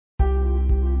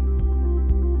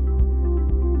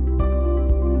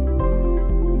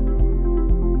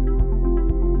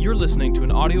listening to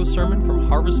an audio sermon from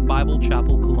Harvest Bible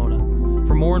Chapel, Kelowna.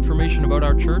 For more information about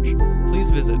our church,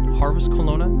 please visit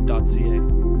harvestkelowna.ca.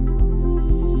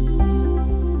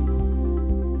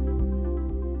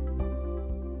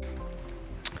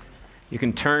 You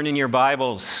can turn in your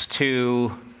Bibles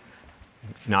to,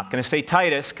 not going to say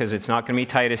Titus, because it's not going to be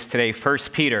Titus today, 1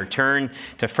 Peter. Turn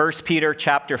to 1 Peter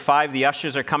chapter 5. The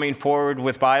ushers are coming forward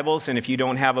with Bibles, and if you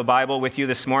don't have a Bible with you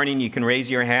this morning, you can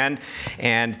raise your hand,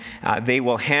 and they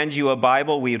will hand you a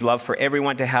Bible. We'd love for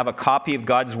everyone to have a copy of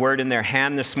God's Word in their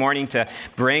hand this morning to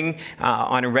bring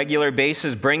on a regular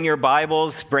basis. Bring your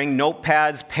Bibles, bring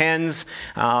notepads, pens,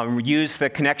 use the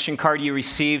connection card you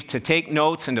received to take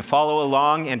notes and to follow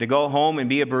along and to go home and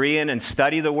be a Berean and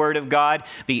study the Word of God,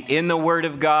 be in the Word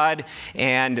of God,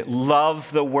 and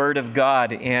love the Word of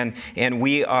God. And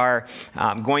we are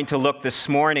going to look this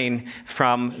morning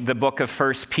from the book of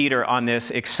 1 Peter on this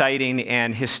exciting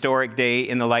and historic day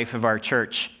in the life of our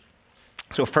church.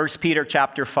 So 1 Peter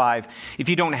chapter 5. If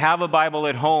you don't have a Bible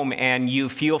at home and you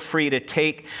feel free to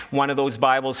take one of those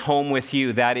Bibles home with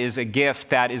you, that is a gift.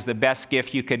 That is the best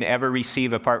gift you can ever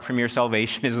receive apart from your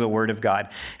salvation, is the Word of God.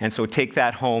 And so take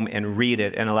that home and read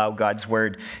it and allow God's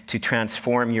Word to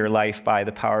transform your life by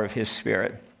the power of His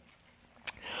Spirit.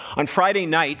 On Friday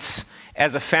nights,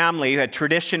 as a family, a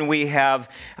tradition we have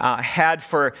had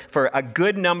for a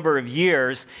good number of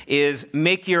years is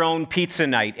make your own pizza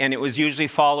night, and it was usually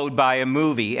followed by a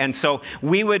movie. And so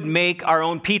we would make our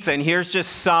own pizza, and here's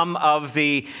just some of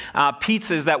the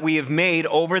pizzas that we have made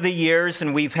over the years,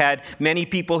 and we've had many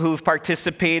people who've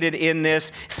participated in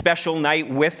this special night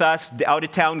with us,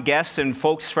 out-of-town guests and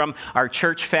folks from our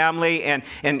church family, and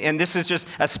this is just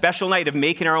a special night of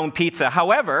making our own pizza.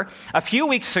 However, a few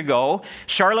weeks ago,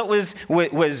 Charlotte was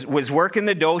working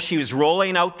the dough. She was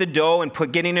rolling out the dough and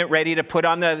getting it ready to put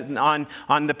on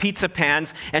the pizza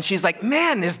pans. And she's like,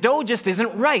 man, this dough just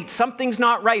isn't right. Something's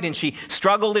not right. And she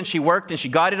struggled and she worked and she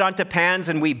got it onto pans,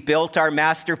 and we built our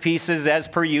masterpieces as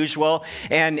per usual.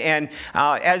 And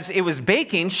as it was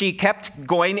baking, she kept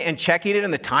going and checking it,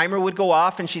 and the timer would go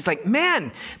off. And she's like,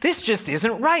 man, this just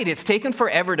isn't right. It's taken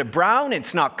forever to brown.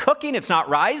 It's not cooking. It's not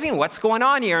rising. What's going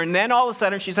on here? And then all of a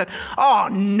sudden she said, oh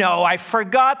no, I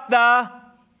forgot the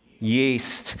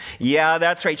yeast. Yeah,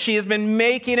 that's right. She has been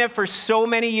making it for so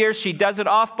many years. She does it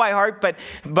off by heart, but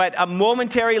a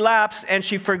momentary lapse, and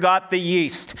she forgot the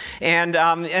yeast. And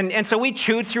so we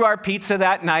chewed through our pizza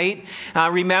that night,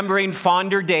 remembering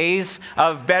fonder days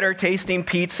of better tasting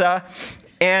pizza.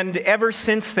 And ever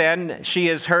since then, she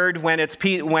has heard when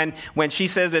she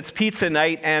says it's pizza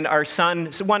night, and our son,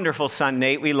 wonderful son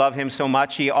Nate, we love him so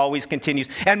much, he always continues,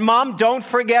 and Mom, don't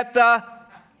forget the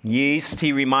yeast.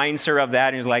 He reminds her of that,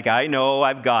 and he's like, I know,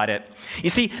 I've got it. You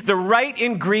see, the right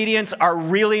ingredients are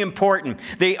really important.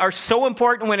 They are so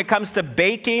important when it comes to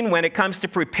baking, when it comes to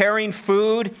preparing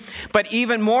food, but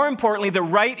even more importantly, the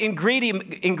right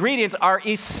ingredients are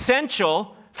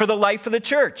essential for the life of the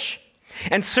church.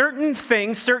 And certain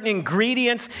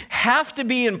ingredients have to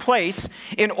be in place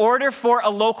in order for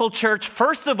a local church,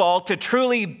 first of all, to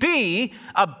truly be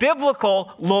a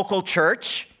biblical local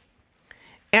church,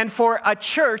 and for a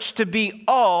church to be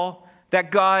all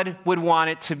that God would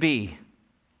want it to be.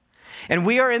 And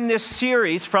we are in this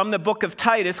series from the book of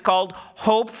Titus called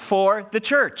Hope for the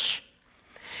Church.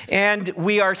 And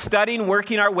we are studying,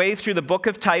 working our way through the book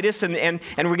of Titus, and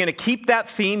we're going to keep that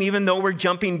theme even though we're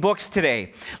jumping books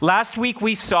today. Last week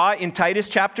we saw in Titus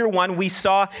chapter 1, we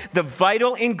saw the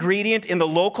vital ingredient in the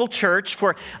local church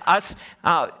for us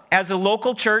as a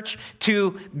local church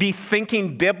to be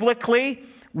thinking biblically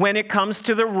when it comes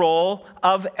to the role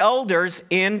of elders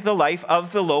in the life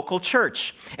of the local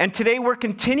church. And today we're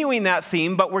continuing that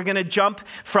theme, but we're going to jump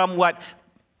from what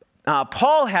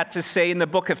Paul had to say in the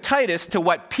book of Titus to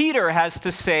what Peter has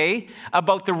to say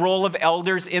about the role of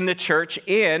elders in the church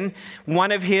in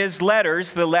one of his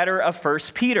letters, the letter of 1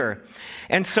 Peter.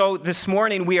 And so this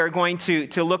morning we are going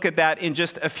to look at that in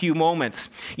just a few moments.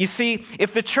 You see,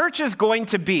 if the church is going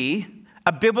to be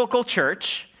a biblical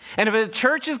church, and if the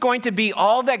church is going to be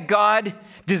all that God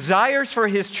desires for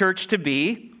His church to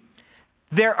be,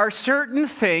 there are certain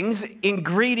things,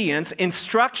 ingredients,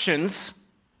 instructions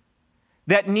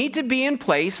that need to be in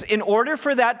place in order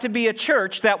for that to be a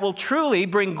church that will truly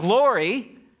bring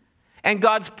glory and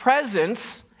God's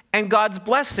presence and God's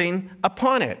blessing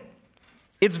upon it.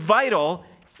 It's vital.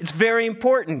 It's very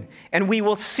important. And we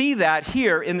will see that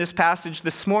here in this passage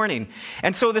this morning.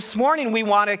 And so this morning we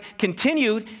want to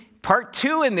continue part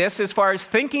 2 in this as far as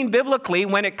thinking biblically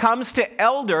when it comes to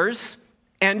elders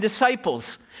and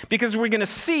disciples. Because we're going to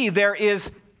see there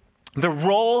is The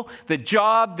role, the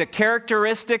job, the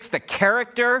characteristics, the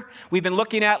character we've been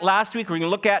looking at last week, we're going to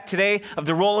look at today of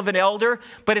the role of an elder,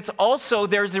 but it's also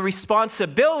there's a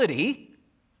responsibility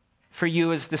for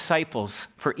you as disciples,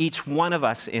 for each one of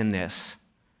us in this.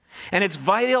 And it's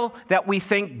vital that we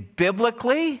think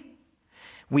biblically,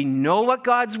 we know what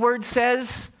God's word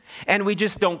says, and we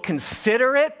just don't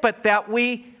consider it, but that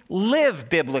we live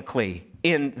biblically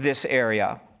in this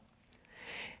area.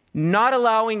 Not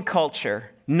allowing culture,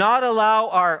 not allow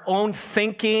our own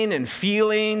thinking and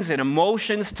feelings and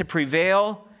emotions to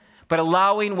prevail, but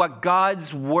allowing what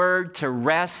God's word to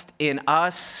rest in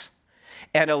us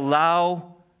and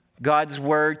allow God's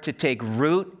word to take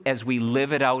root as we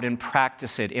live it out and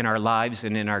practice it in our lives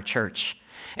and in our church.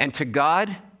 And to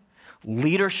God,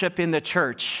 leadership in the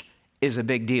church is a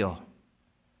big deal.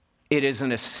 It is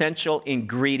an essential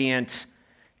ingredient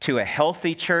to a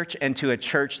healthy church and to a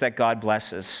church that God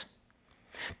blesses.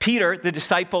 Peter, the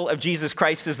disciple of Jesus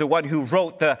Christ, is the one who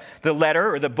wrote the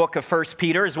letter or the book of 1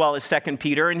 Peter as well as 2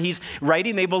 Peter. And he's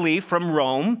writing, they believe, from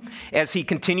Rome as he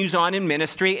continues on in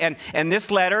ministry. And this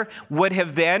letter would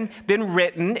have then been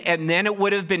written, and then it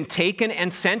would have been taken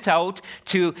and sent out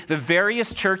to the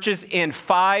various churches in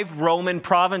 5 Roman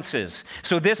provinces.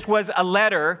 So this was a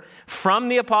letter from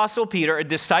the Apostle Peter, a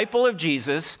disciple of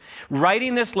Jesus,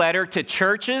 writing this letter to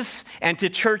churches and to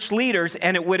church leaders,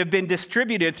 and it would have been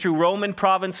distributed through Roman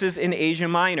provinces in Asia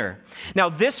Minor. Now,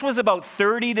 this was about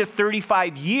 30 to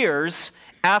 35 years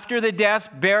after the death,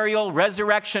 burial,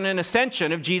 resurrection, and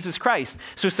ascension of Jesus Christ.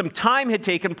 So some time had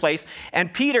taken place,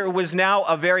 and Peter was now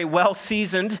a very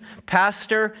well-seasoned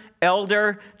pastor,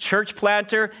 elder, church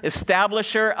planter,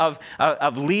 establisher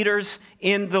of leaders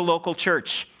in the local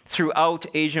church throughout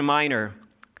Asia Minor.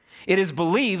 It is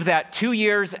believed that 2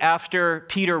 years after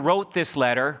Peter wrote this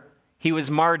letter, he was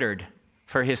martyred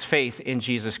for his faith in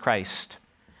Jesus Christ.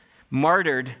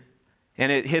 Martyred,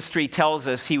 and history tells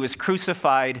us he was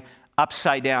crucified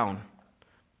upside down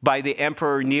by the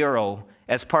Emperor Nero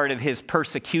as part of his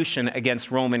persecution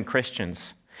against Roman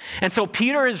Christians. And so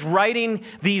Peter is writing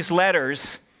these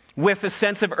letters with a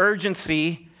sense of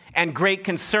urgency and great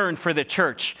concern for the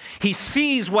church. He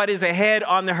sees what is ahead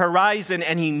on the horizon,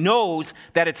 and he knows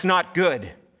that it's not good.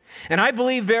 And I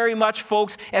believe very much,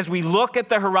 folks, as we look at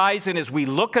the horizon, as we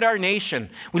look at our nation,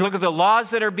 we look at the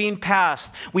laws that are being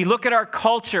passed, we look at our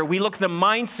culture, we look at the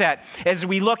mindset, as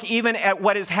we look even at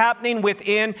what is happening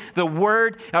within the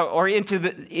Word or into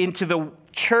the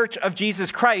Church of Jesus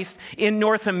Christ in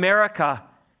North America.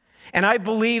 And I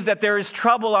believe that there is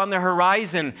trouble on the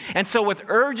horizon. And so with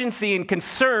urgency and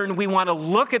concern, we want to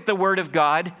look at the Word of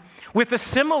God with a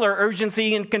similar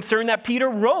urgency and concern that Peter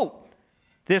wrote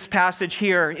this passage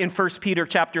here in 1 Peter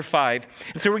chapter 5.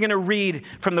 And so we're going to read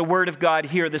from the Word of God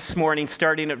here this morning,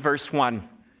 starting at verse 1.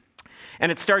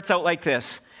 And it starts out like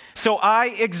this. So I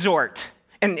exhort,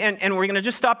 and we're going to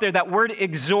just stop there. That word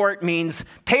exhort means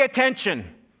pay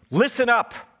attention, listen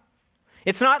up.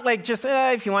 It's not like just,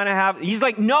 if you want to have, he's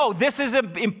like, no, this is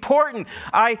important.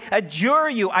 I adjure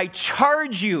you, I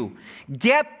charge you,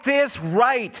 get this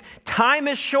right. Time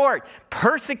is short.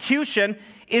 Persecution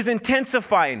is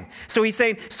intensifying. So he's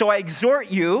saying, so I exhort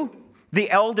you, the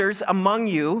elders among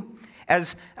you,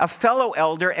 as a fellow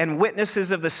elder and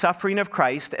witnesses of the suffering of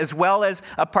Christ, as well as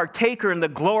a partaker in the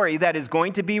glory that is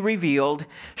going to be revealed,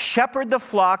 shepherd the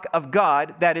flock of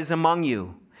God that is among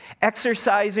you,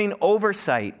 exercising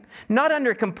oversight, not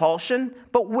under compulsion,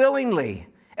 but willingly,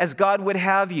 as God would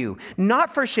have you,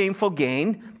 not for shameful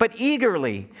gain, but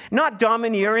eagerly, not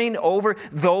domineering over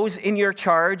those in your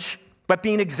charge, but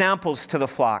being examples to the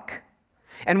flock.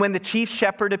 And when the chief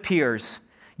shepherd appears,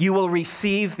 you will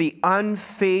receive the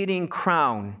unfading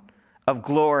crown of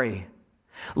glory.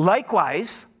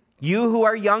 Likewise, you who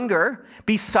are younger,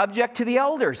 be subject to the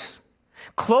elders.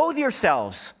 Clothe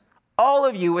yourselves, all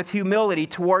of you, with humility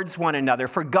towards one another,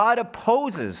 for God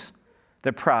opposes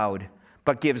the proud,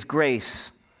 but gives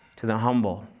grace to the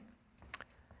humble.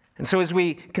 And so as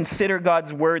we consider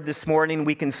God's word this morning,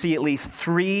 we can see at least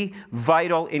 3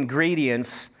 vital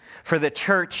ingredients for the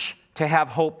church to have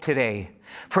hope today.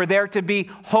 For there to be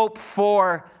hope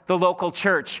for the local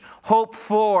church, hope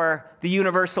for the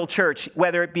universal church,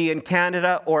 whether it be in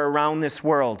Canada or around this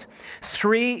world.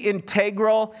 3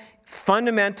 integral,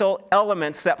 fundamental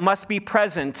elements that must be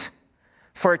present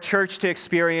for a church to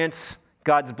experience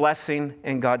God's blessing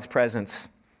and God's presence.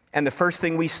 And the first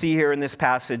thing we see here in this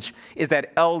passage is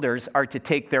that elders are to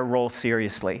take their role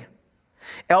seriously.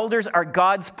 Elders are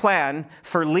God's plan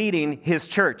for leading his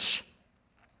church.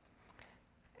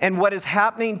 And what is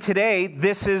happening today,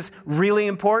 this is really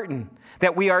important,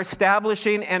 that we are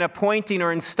establishing and appointing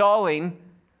or installing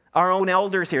our own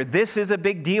elders here. This is a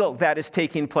big deal that is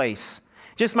taking place.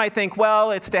 Just might think,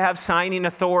 well, it's to have signing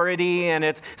authority and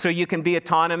it's so you can be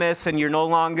autonomous and you're no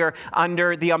longer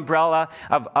under the umbrella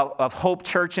of Hope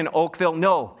Church in Oakville.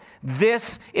 No,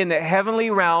 this in the heavenly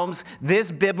realms,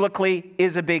 this biblically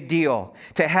is a big deal.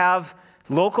 To have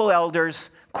local elders,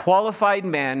 qualified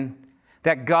men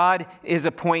that God is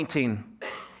appointing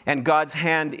and God's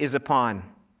hand is upon.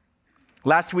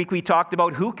 Last week we talked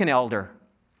about who can elder.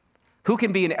 Who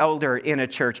can be an elder in a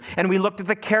church? And we looked at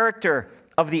the character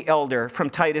of the elder from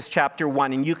Titus chapter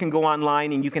 1, and you can go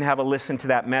online and you can have a listen to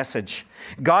that message.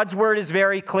 God's word is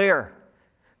very clear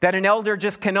that an elder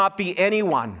just cannot be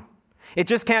anyone. It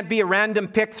just can't be a random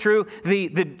pick through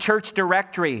the church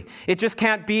directory. It just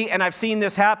can't be, and I've seen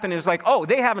this happen, it's like, oh,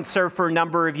 they haven't served for a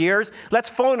number of years. Let's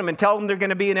phone them and tell them they're going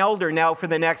to be an elder now for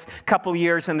the next couple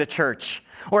years in the church.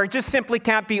 Or it just simply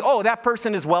can't be, oh, that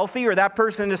person is wealthy, or that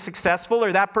person is successful,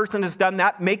 or that person has done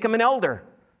that, make them an elder.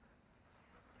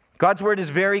 God's word is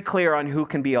very clear on who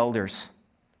can be elders.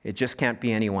 It just can't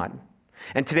be anyone.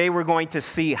 And today we're going to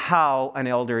see how an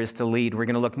elder is to lead. We're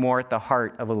going to look more at the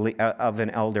heart of an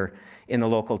elder in the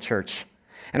local church.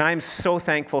 And I'm so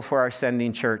thankful for our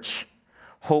sending church,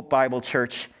 Hope Bible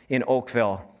Church in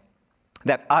Oakville,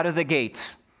 that out of the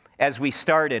gates, as we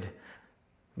started,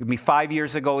 maybe 5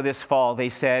 years ago this fall, they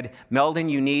said, Meldon,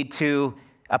 you need to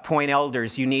appoint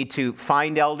elders. You need to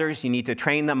find elders. You need to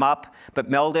train them up. But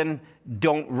Meldon,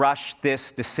 don't rush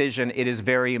this decision. It is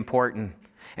very important.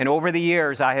 And over the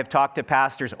years, I have talked to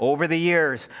pastors. Over the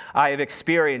years, I have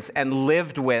experienced and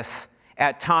lived with,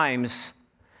 at times,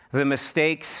 the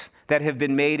mistakes that have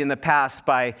been made in the past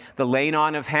by the laying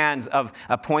on of hands of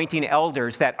appointing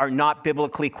elders that are not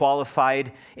biblically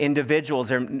qualified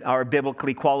individuals or are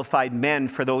biblically qualified men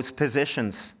for those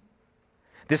positions.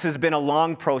 This has been a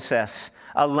long process,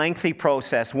 a lengthy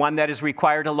process, one that has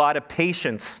required a lot of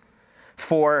patience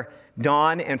for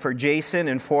Don and for Jason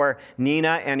and for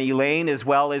Nina and Elaine, as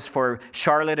well as for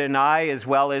Charlotte and I, as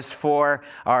well as for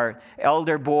our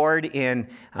elder board in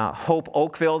Hope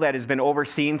Oakville that has been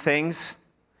overseeing things.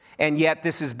 And yet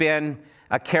this has been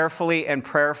a carefully and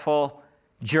prayerful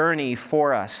journey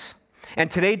for us. And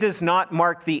today does not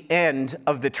mark the end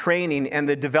of the training and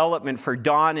the development for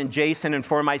Don and Jason and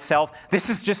for myself. This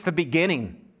is just the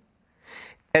beginning.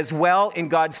 As well, in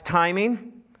God's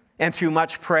timing and through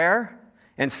much prayer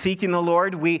and seeking the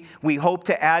Lord, we hope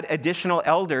to add additional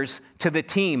elders to the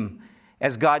team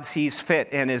as God sees fit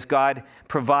and as God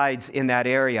provides in that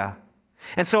area.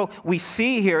 And so we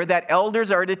see here that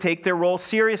elders are to take their role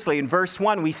seriously. In verse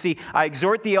 1, we see, I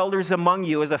exhort the elders among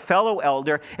you as a fellow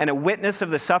elder and a witness of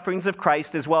the sufferings of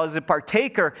Christ, as well as a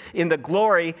partaker in the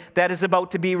glory that is about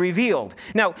to be revealed.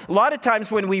 Now, a lot of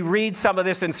times when we read some of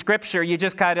this in Scripture, you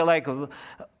just kind of like,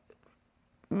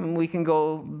 we can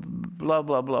go blah,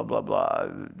 blah, blah, blah, blah.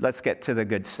 Let's get to the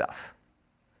good stuff.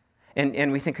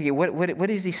 And we think, okay, what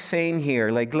is he saying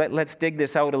here? Like, let's dig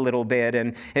this out a little bit.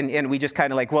 And we just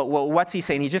kind of like, well, what's he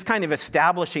saying? He's just kind of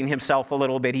establishing himself a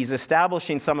little bit. He's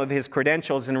establishing some of his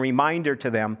credentials and a reminder to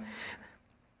them.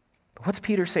 But what's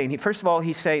Peter saying? First of all,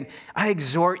 he's saying, I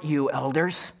exhort you,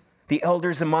 elders, the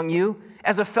elders among you,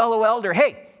 as a fellow elder.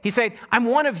 Hey, he's saying, I'm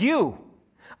one of you.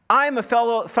 I'm a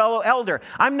fellow elder.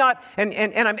 I'm not, and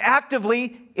I'm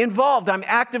actively involved. I'm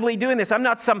actively doing this. I'm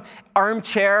not some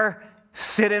armchair,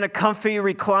 sit in a comfy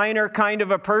recliner kind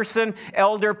of a person,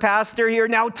 elder pastor here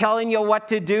now telling you what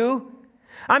to do.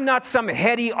 I'm not some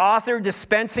heady author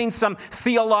dispensing some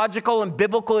theological and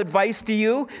biblical advice to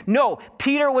you. No,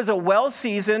 Peter was a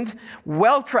well-seasoned,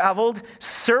 well-traveled,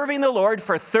 serving the Lord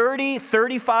for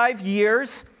 35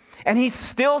 years, and he's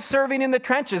still serving in the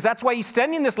trenches. That's why he's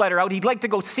sending this letter out. He'd like to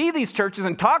go see these churches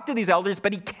and talk to these elders,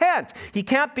 but he can't. He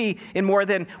can't be in more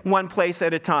than one place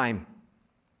at a time.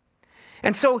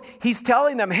 And so he's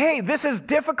telling them, hey, this is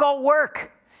difficult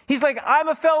work. He's like, I'm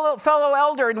a fellow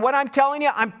elder, and what I'm telling you,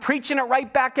 I'm preaching it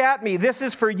right back at me. This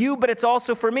is for you, but it's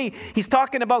also for me. He's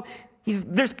talking about,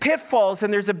 there's pitfalls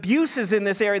and there's abuses in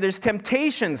this area. There's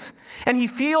temptations. And he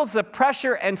feels the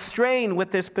pressure and strain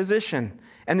with this position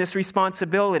and this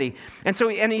responsibility. And so,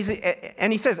 and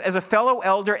he says, as a fellow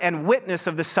elder and witness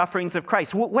of the sufferings of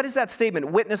Christ. What is that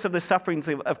statement? Witness of the sufferings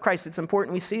of Christ. It's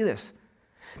important we see this.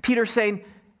 Peter's saying,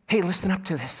 hey, listen up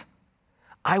to this.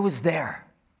 I was there.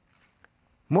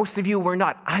 Most of you were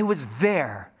not. I was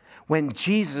there when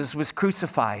Jesus was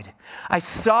crucified. I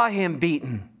saw him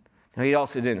beaten. Now, he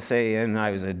also didn't say, and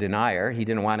I was a denier. He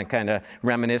didn't want to kind of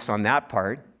reminisce on that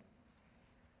part.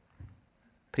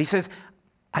 But he says,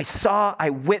 I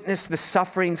witnessed the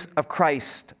sufferings of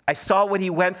Christ. I saw what he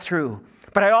went through.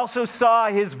 But I also saw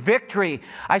his victory.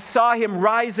 I saw him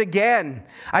rise again.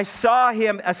 I saw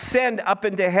him ascend up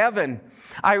into heaven.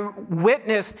 I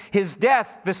witnessed his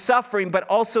death, the suffering, but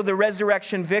also the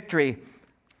resurrection victory.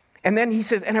 And then he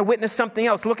says, and I witnessed something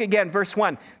else. Look again, verse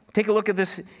 1. Take a look at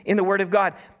this in the Word of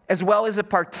God. As well as a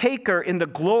partaker in the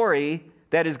glory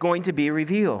that is going to be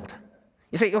revealed.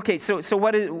 You say, okay, so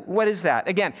what is that?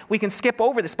 Again, we can skip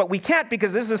over this, but we can't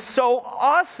because this is so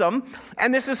awesome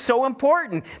and this is so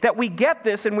important that we get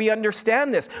this and we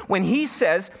understand this. When he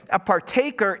says a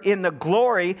partaker in the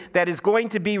glory that is going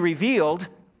to be revealed,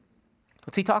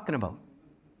 what's he talking about?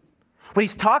 What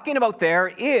he's talking about there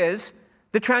is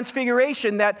the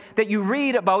transfiguration that you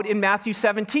read about in Matthew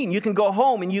 17. You can go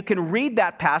home and you can read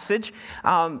that passage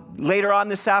later on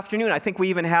this afternoon. I think we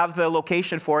even have the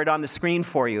location for it on the screen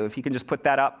for you, if you can just put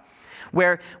that up.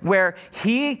 Where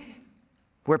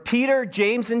Peter,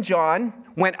 James, and John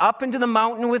went up into the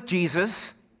mountain with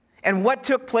Jesus, and what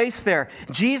took place there?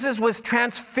 Jesus was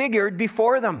transfigured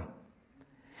before them.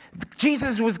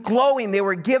 Jesus was glowing. They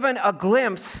were given a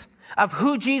glimpse of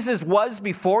who Jesus was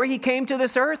before he came to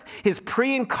this earth, his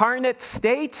pre-incarnate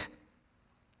state,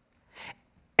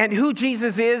 and who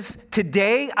Jesus is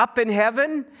today up in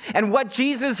heaven, and what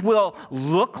Jesus will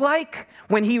look like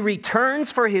when he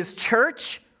returns for his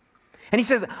church. And he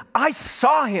says, I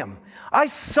saw him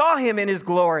in his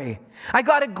glory. I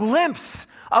got a glimpse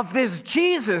of this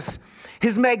Jesus,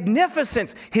 his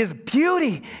magnificence, his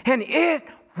beauty, and it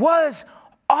was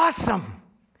awesome.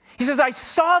 He says, I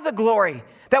saw the glory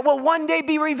that will one day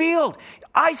be revealed.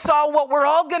 I saw what we're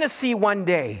all going to see one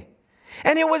day.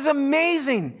 And it was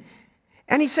amazing.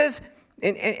 And he says,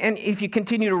 and if you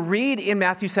continue to read in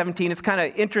Matthew 17, it's kind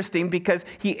of interesting because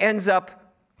he ends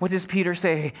up, what does Peter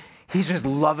say? He's just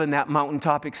loving that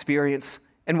mountaintop experience.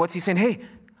 And what's he saying? Hey,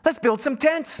 let's build some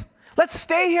tents. Let's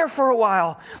stay here for a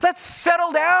while. Let's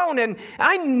settle down. And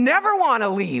I never want to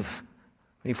leave.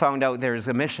 He found out there's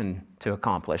a mission to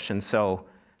accomplish. And so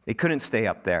they couldn't stay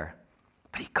up there.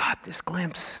 But he got this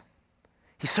glimpse.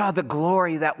 He saw the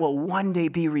glory that will one day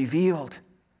be revealed.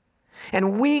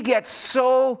 And we get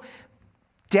so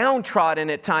downtrodden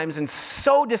at times and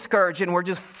so discouraged, and we're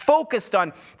just focused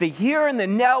on the here and the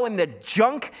now and the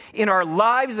junk in our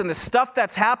lives and the stuff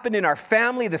that's happened in our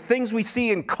family, the things we see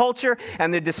in culture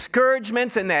and the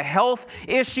discouragements and the health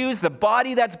issues, the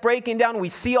body that's breaking down. We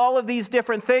see all of these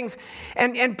different things.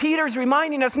 And Peter's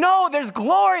reminding us, no, there's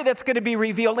glory that's going to be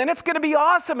revealed, and it's going to be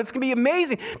awesome. It's going to be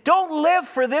amazing. Don't live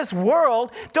for this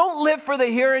world. Don't live for the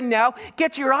here and now.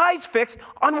 Get your eyes fixed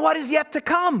on what is yet to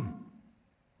come.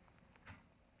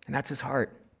 And that's his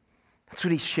heart. That's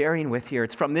what he's sharing with here.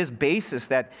 It's from this basis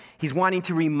that he's wanting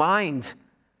to remind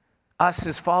us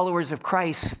as followers of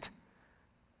Christ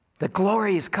that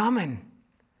glory is coming.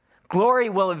 Glory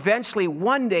will eventually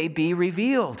one day be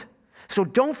revealed. So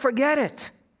don't forget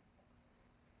it.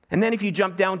 And then if you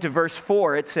jump down to verse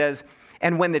 4, it says,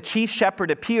 and when the chief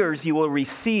shepherd appears, you will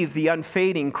receive the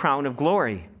unfading crown of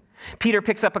glory. Peter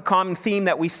picks up a common theme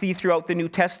that we see throughout the New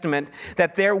Testament,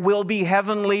 that there will be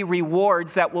heavenly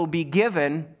rewards that will be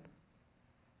given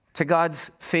to God's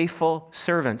faithful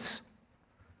servants,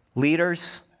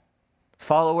 leaders,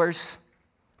 followers,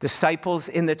 disciples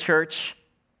in the church.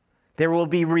 There will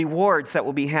be rewards that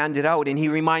will be handed out. And he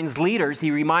reminds leaders,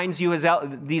 he reminds you as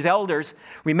these elders,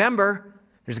 remember,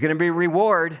 there's going to be a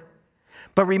reward.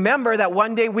 But remember that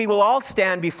one day we will all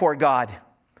stand before God.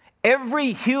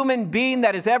 Every human being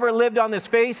that has ever lived on the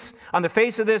face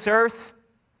of this earth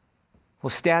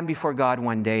will stand before God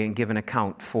one day and give an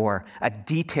account for, a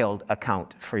detailed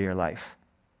account for your life.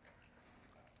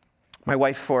 My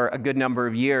wife, for a good number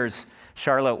of years,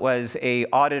 Charlotte, was an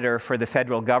auditor for the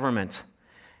federal government.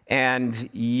 And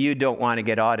you don't want to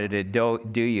get audited,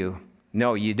 do you?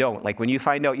 No, you don't. Like when you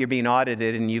find out you're being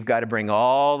audited and you've got to bring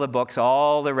all the books,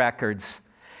 all the records.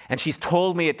 And she's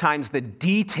told me at times the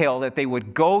detail that they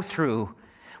would go through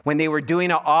when they were doing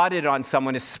an audit on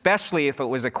someone, especially if it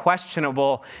was a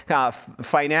questionable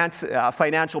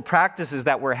financial practices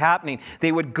that were happening.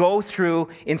 They would go through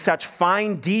in such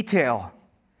fine detail.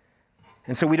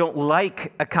 And so we don't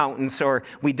like accountants, or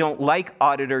we don't like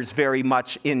auditors very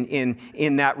much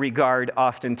in that regard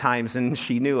oftentimes, and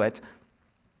she knew it.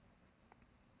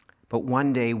 But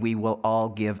one day we will all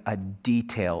give a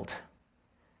detailed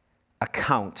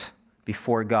account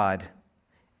before God.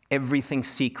 Everything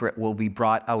secret will be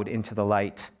brought out into the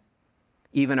light.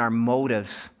 Even our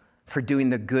motives for doing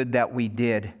the good that we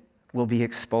did will be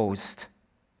exposed.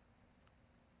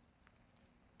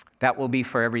 That will be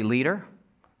for every leader.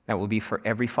 That will be for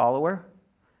every follower.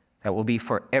 That will be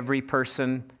for every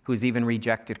person who's even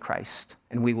rejected Christ.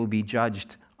 And we will be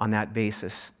judged on that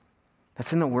basis.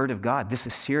 That's in the Word of God. This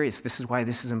is serious. This is why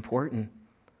this is important.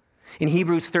 In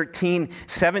Hebrews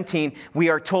 13:17, we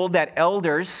are told that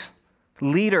elders,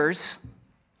 leaders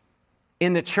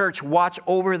in the church watch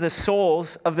over the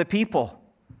souls of the people.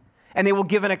 And they will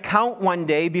give an account one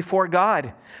day before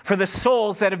God for the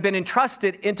souls that have been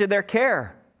entrusted into their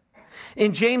care.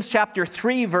 In James chapter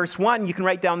 3, verse 1, you can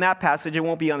write down that passage. It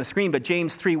won't be on the screen, but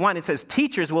James 3:1, it says,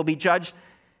 teachers will be judged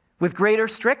with greater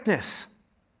strictness.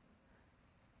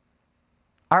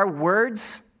 Our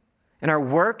words and our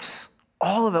works,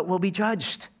 all of it will be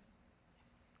judged.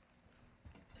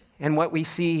 And what we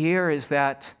see here is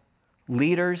that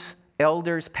leaders,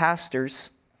 elders, pastors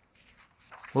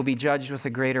will be judged with a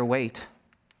greater weight.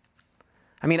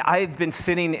 I mean, I've been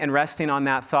sitting and resting on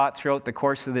that thought throughout the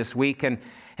course of this week, and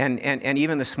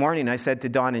even this morning I said to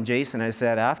Don and Jason, I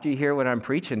said, after you hear what I'm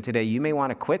preaching today, you may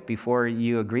want to quit before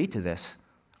you agree to this.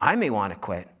 I may want to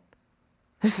quit.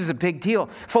 This is a big deal.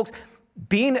 Folks,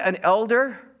 being an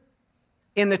elder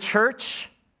in the church,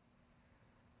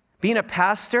 being a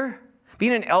pastor,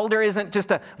 being an elder isn't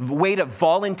just a way to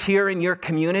volunteer in your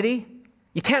community.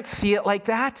 You can't see it like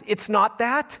that. It's not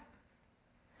that.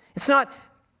 It's not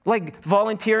like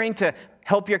volunteering to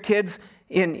help your kids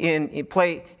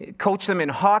coach them in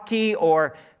hockey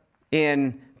or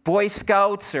in Boy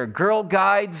Scouts or Girl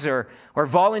Guides or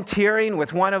volunteering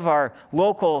with one of our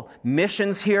local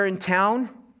missions here in town.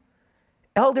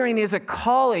 Eldering is a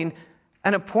calling,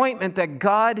 an appointment that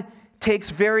God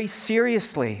takes very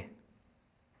seriously.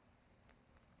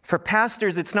 For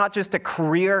pastors, it's not just a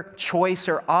career choice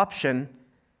or option.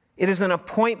 It is an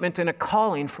appointment and a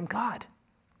calling from God.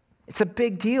 It's a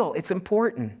big deal. It's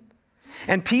important.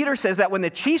 And Peter says that when the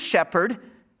chief shepherd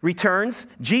returns,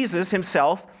 Jesus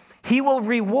himself, he will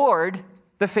reward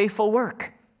the faithful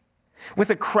work with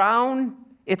a crown.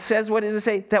 It says, what does it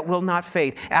say? That will not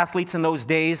fade. Athletes in those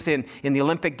days in the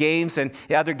Olympic Games and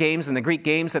the other games and the Greek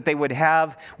games that they would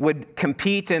have would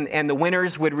compete, and the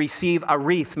winners would receive a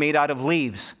wreath made out of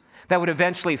leaves that would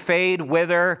eventually fade,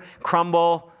 wither,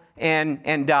 crumble,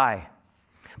 and die.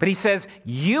 But he says,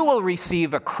 you will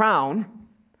receive a crown,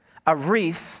 a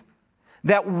wreath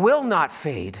that will not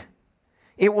fade.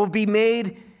 It will be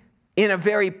made in a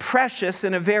very precious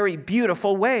and a very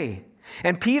beautiful way.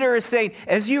 And Peter is saying,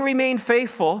 as you remain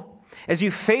faithful, as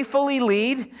you faithfully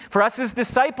lead, for us as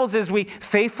disciples, as we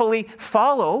faithfully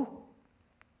follow,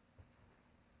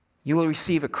 you will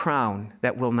receive a crown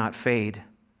that will not fade.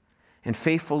 And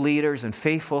faithful leaders and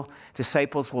faithful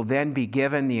disciples will then be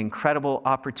given the incredible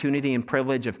opportunity and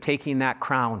privilege of taking that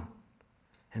crown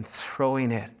and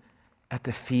throwing it at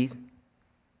the feet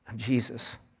of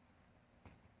Jesus.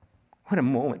 What a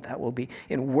moment that will be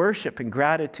in worship and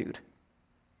gratitude,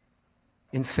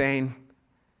 in saying,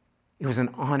 it was an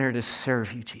honor to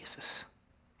serve you, Jesus.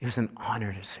 It was an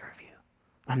honor to serve you.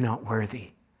 I'm not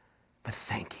worthy, but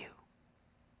thank you.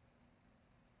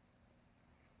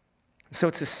 So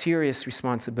it's a serious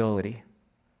responsibility.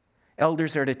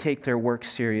 Elders are to take their work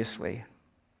seriously.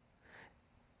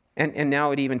 And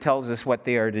now it even tells us what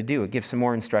they are to do. It gives some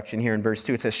more instruction here in verse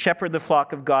 2. It says, shepherd the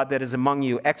flock of God that is among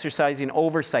you, exercising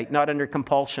oversight, not under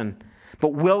compulsion,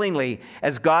 but willingly,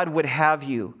 as God would have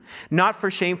you, not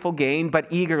for shameful gain, but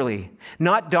eagerly,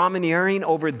 not domineering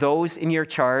over those in your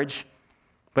charge,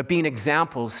 but being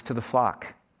examples to the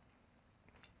flock.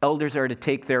 Elders are to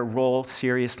take their role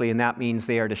seriously, and that means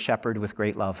they are to shepherd with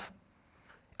great love.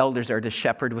 Elders are to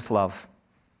shepherd with love.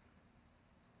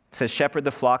 It says, shepherd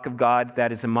the flock of God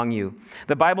that is among you.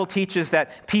 The Bible teaches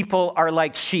that people are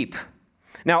like sheep.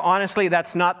 Now, honestly,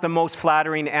 that's not the most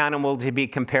flattering animal to be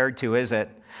compared to, is it?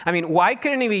 I mean, why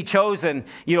couldn't he be chosen,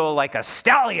 like a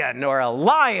stallion or a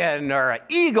lion or an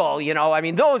eagle? I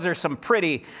mean, those are some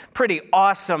pretty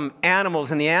awesome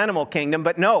animals in the animal kingdom.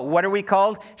 But no, what are we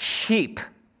called? Sheep.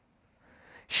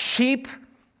 Sheep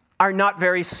are not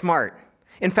very smart.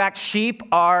 In fact, sheep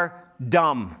are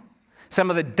dumb. Some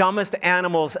of the dumbest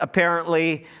animals,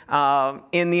 apparently,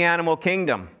 in the animal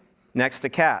kingdom, next to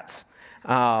cats.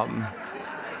 And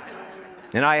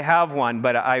I have one,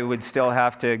 but I would still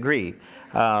have to agree.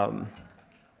 Boy,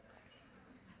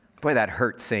 that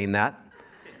hurts saying that.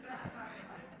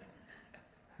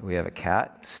 We have a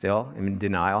cat still. I'm in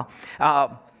denial.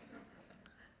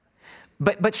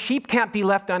 But sheep can't be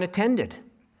left unattended.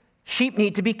 Sheep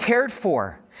need to be cared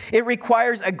for. It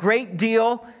requires a great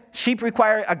deal. Sheep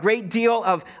require a great deal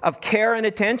of care and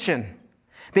attention.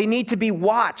 They need to be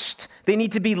watched. They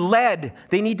need to be led.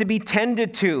 They need to be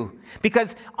tended to.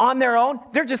 Because on their own,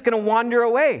 they're just going to wander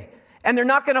away. And they're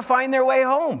not going to find their way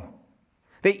home.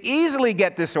 They easily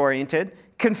get disoriented,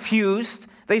 confused.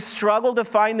 They struggle to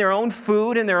find their own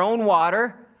food and their own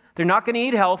water. They're not going to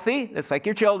eat healthy. That's like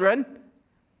your children.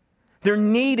 They're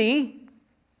needy,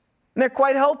 and they're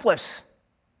quite helpless.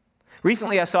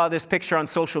 Recently, I saw this picture on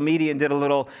social media and did a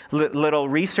little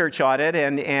research on it,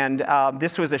 and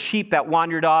this was a sheep that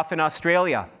wandered off in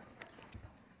Australia.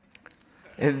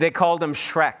 They called him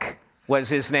Shrek, was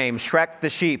his name, Shrek the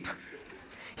sheep.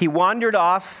 He wandered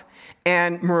off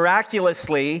and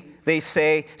miraculously, they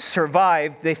say,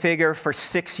 survived, they figure, for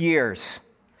 6 years.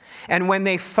 And when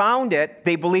they found it,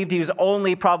 they believed he was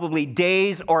only probably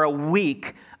days or a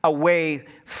week away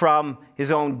from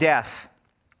his own death.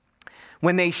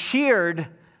 When they sheared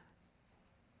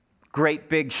great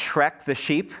big Shrek the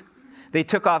sheep, they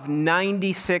took off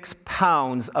 96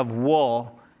 pounds of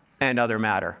wool and other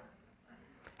matter.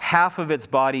 Half of its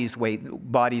body's weight.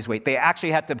 They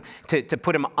actually had to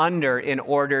put him under in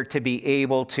order to be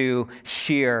able to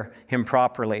shear him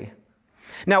properly.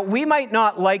 Now, we might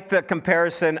not like the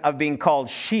comparison of being called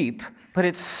sheep, but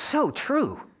it's so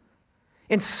true.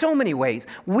 In so many ways,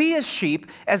 we as sheep,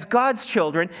 as God's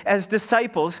children, as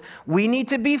disciples, we need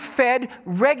to be fed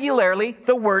regularly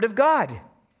the Word of God.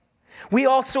 We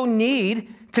also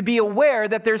need to be aware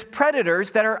that there's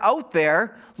predators that are out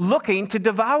there looking to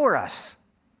devour us.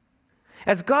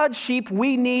 As God's sheep,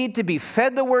 we need to be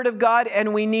fed the Word of God,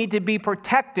 and we need to be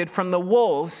protected from the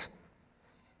wolves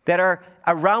that are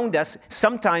around us,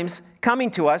 sometimes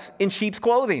coming to us in sheep's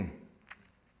clothing.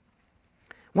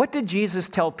 What did Jesus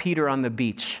tell Peter on the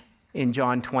beach in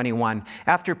John 21?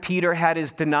 After Peter had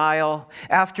his denial,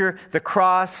 after the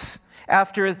cross,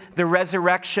 after the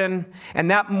resurrection, and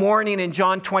that morning in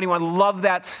John 21, love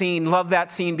that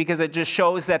scene because it just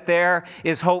shows that there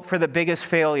is hope for the biggest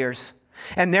failures.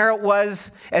 And there it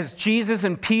was, as Jesus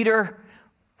and Peter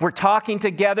were talking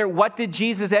together, what did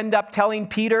Jesus end up telling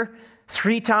Peter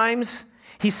 3 times?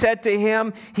 He said to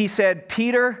him,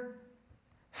 Peter,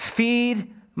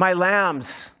 feed my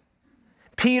lambs.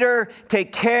 Peter,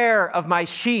 take care of my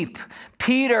sheep.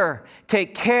 Peter,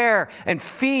 take care and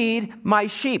feed my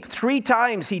sheep. 3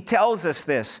 times he tells us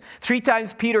this. 3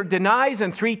 times Peter denies,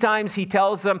 and 3 times he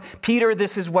tells them, Peter,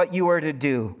 this is what you are to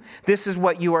do. This is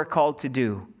what you are called to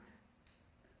do.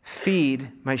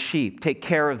 Feed my sheep. Take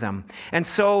care of them. And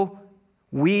so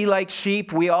we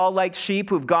all like sheep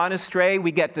who've gone astray.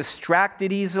 We get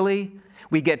distracted easily.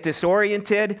 We get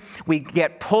disoriented. We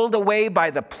get pulled away by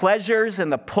the pleasures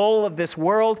and the pull of this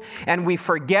world, and we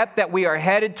forget that we are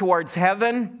headed towards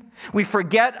heaven. We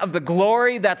forget of the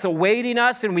glory that's awaiting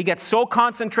us, and we get so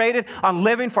concentrated on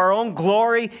living for our own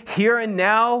glory here and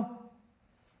now.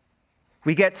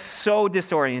 We get so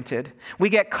disoriented. We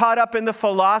get caught up in the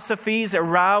philosophies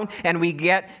around, and we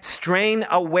get strained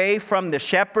away from the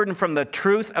shepherd and from the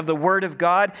truth of the Word of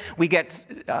God. We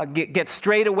get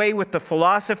strayed away with the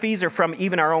philosophies or from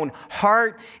even our own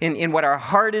heart, in what our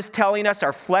heart is telling us,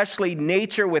 our fleshly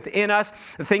nature within us,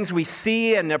 the things we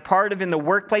see and are part of in the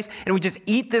workplace, and we just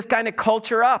eat this kind of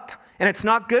culture up, and it's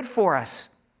not good for us.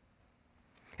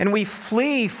 And we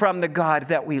flee from the God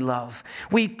that we love.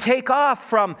 We take off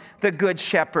from the Good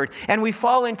Shepherd, and we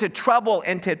fall into trouble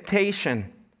and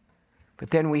temptation.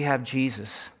 But then we have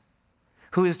Jesus.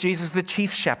 Who is Jesus? The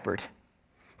chief shepherd.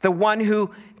 The one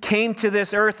who came to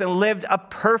this earth and lived a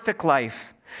perfect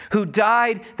life. Who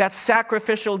died that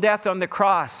sacrificial death on the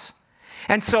cross.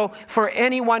 And so for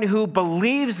anyone who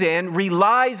believes in,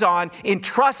 relies on,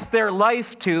 entrusts their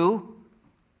life to,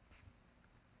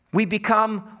 we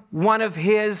become one of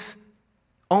his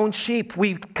own sheep.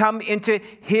 We come into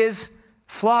his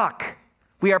flock.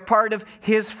 We are part of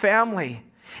his family.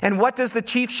 And what does the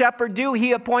chief shepherd do?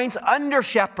 He appoints under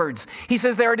shepherds. He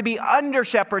says there are to be under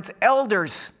shepherds,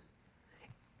 elders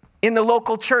in the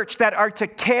local church that are to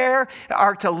care,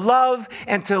 are to love,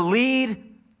 and to lead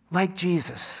like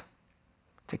Jesus,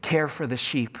 to care for the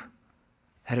sheep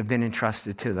that have been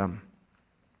entrusted to them.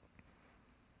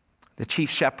 The chief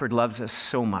shepherd loves us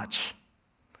so much.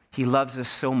 He loves us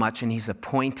so much, and he's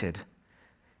appointed,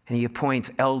 and he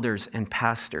appoints elders and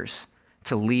pastors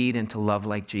to lead and to love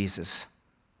like Jesus,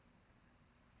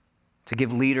 to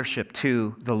give leadership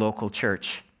to the local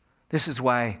church. This is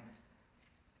why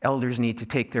elders need to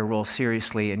take their role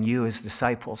seriously, and you as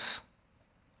disciples,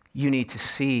 you need to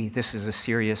see this as a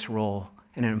serious role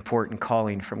and an important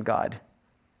calling from God.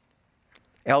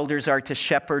 Elders are to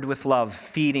shepherd with love,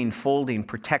 feeding, folding,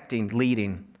 protecting,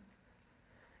 leading.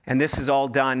 And this is all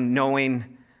done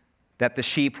knowing that the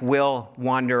sheep will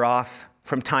wander off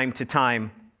from time to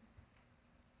time.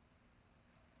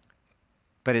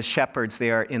 But as shepherds, they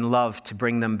are in love to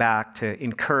bring them back, to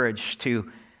encourage,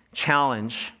 to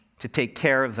challenge, to take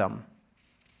care of them.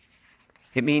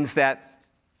 It means that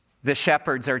the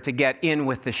shepherds are to get in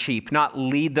with the sheep, not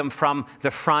lead them from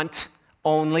the front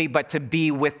only, but to be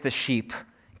with the sheep,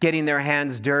 getting their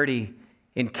hands dirty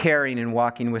in caring and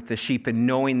walking with the sheep and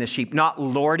knowing the sheep, not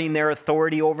lording their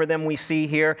authority over them, we see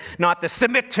here. Not the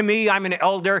submit to me, I'm an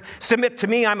elder. Submit to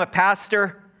me, I'm a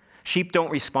pastor. Sheep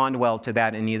don't respond well to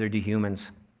that, and neither do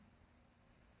humans.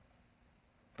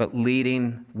 But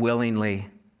leading willingly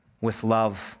with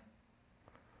love,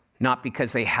 not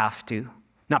because they have to,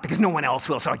 not because no one else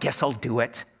will, so I guess I'll do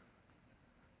it.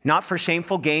 Not for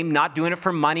shameful gain, not doing it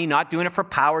for money, not doing it for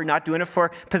power, not doing it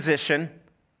for position.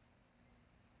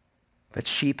 But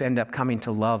sheep end up coming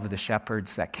to love the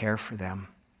shepherds that care for them.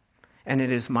 And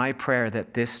it is my prayer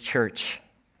that this church,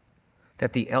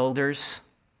 that the elders,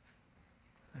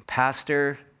 the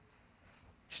pastor,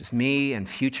 which is me, and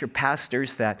future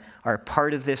pastors that are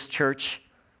part of this church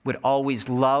would always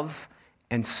love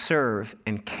and serve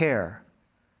and care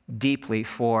deeply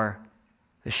for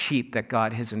the sheep that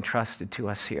God has entrusted to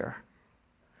us here.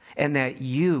 And that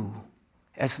you,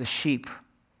 as the sheep,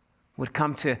 would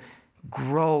come to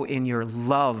grow in your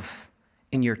love,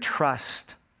 in your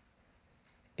trust,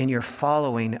 in your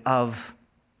following of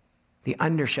the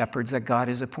under-shepherds that God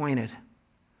has appointed.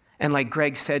 And like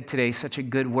Greg said today, such a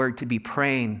good word to be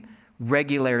praying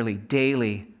regularly,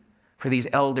 daily, for these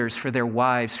elders, for their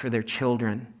wives, for their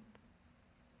children.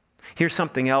 Here's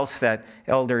something else that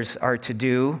elders are to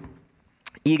do.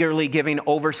 Eagerly giving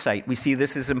oversight. We see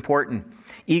this is important.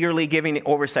 Eagerly giving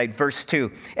oversight. Verse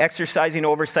 2. Exercising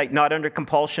oversight not under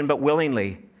compulsion but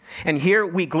willingly. And here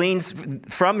we glean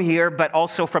from here, but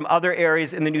also from other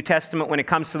areas in the New Testament when it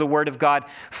comes to the Word of God,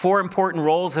 4 important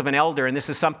roles of an elder. And this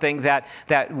is something that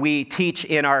we teach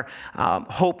in our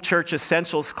Hope Church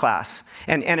Essentials class.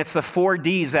 And it's the 4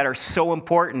 Ds that are so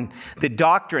important. The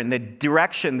doctrine, the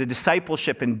direction, the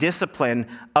discipleship, and discipline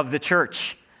of the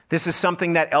church. This is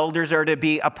something that elders are to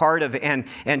be a part of and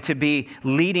to be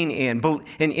leading in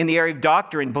the area of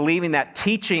doctrine, believing that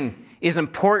teaching is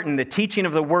important, the teaching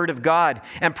of the Word of God,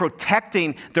 and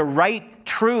protecting the right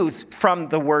truths from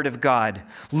the Word of God,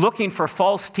 looking for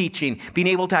false teaching, being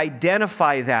able to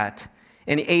identify that,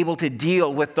 and able to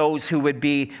deal with those who would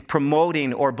be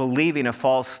promoting or believing a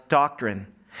false doctrine.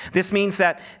 This means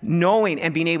that knowing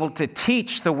and being able to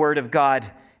teach the Word of God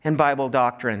and Bible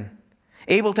doctrine,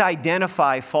 able to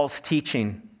identify false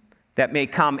teaching that may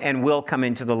come and will come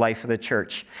into the life of the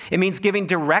church. It means giving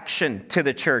direction to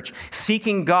the church,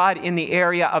 seeking God in the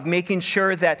area of making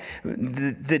sure that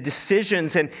the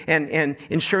decisions and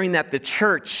ensuring that the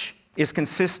church is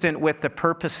consistent with the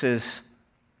purposes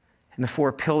and the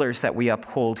 4 pillars that we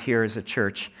uphold here as a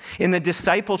church. In the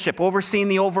discipleship, overseeing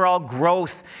the overall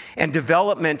growth and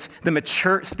development,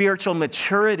 the spiritual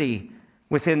maturity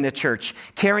within the church,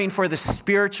 caring for the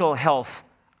spiritual health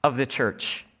of the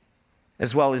church,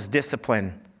 as well as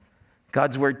discipline.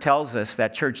 God's word tells us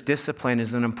that church discipline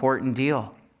is an important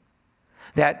deal.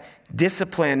 That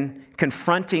discipline,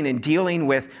 confronting and dealing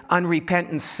with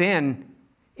unrepentant sin,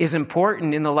 is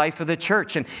important in the life of the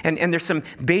church. And there's some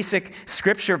basic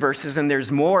scripture verses, and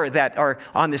there's more that are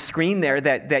on the screen there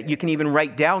that you can even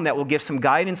write down that will give some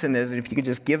guidance in this. And if you could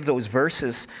just give those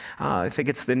verses, I think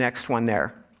it's the next one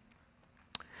there.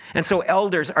 And so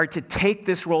elders are to take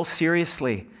this role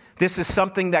seriously. This is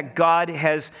something that God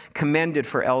has commended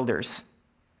for elders.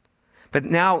 But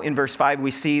now in verse 5,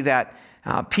 we see that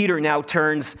Peter now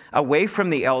turns away from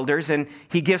the elders and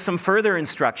he gives some further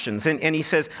instructions. And he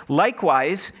says,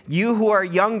 likewise, you who are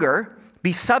younger,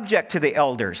 be subject to the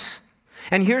elders.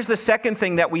 And here's the second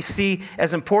thing that we see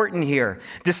as important here.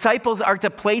 Disciples are to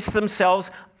place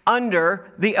themselves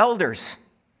under the elders.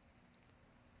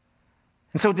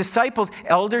 And so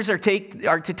elders are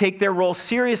to take their role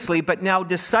seriously, but now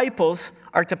disciples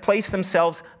are to place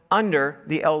themselves under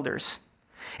the elders.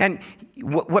 And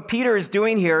what Peter is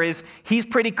doing here is he's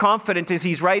pretty confident as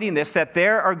he's writing this that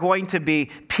there are going to be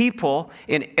people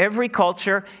in every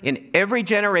culture, in every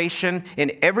generation,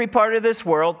 in every part of this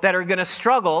world that are going to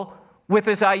struggle with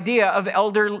this idea of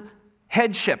elder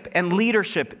headship and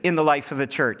leadership in the life of the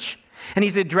church. And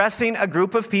he's addressing a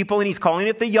group of people, and he's calling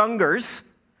it the youngers,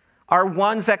 are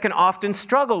ones that can often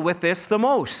struggle with this the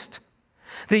most.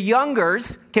 The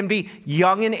youngers can be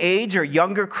young in age or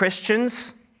younger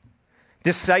Christians,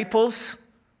 disciples,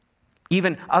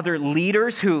 even other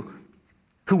leaders who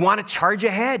want to charge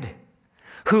ahead,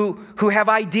 who have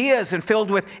ideas and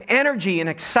filled with energy and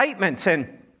excitement. And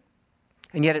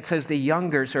yet it says the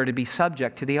youngers are to be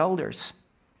subject to the elders.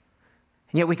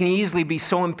 And yet we can easily be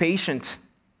so impatient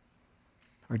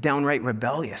or downright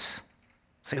rebellious.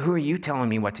 Say, who are you telling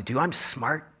me what to do? I'm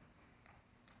smart.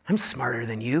 I'm smarter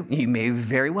than you. You may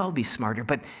very well be smarter,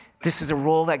 but this is a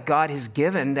role that God has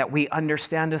given that we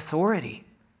understand authority.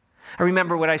 I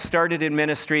remember when I started in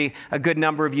ministry a good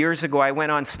number of years ago, I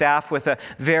went on staff with a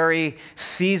very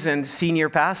seasoned senior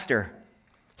pastor.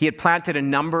 He had planted a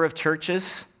number of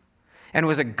churches and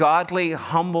was a godly,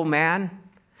 humble man.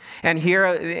 And here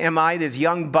am I, this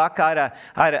young buck out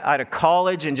of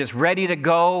college and just ready to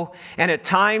go. And at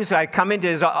times I come into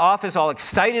his office all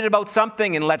excited about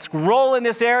something and let's roll in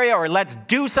this area or let's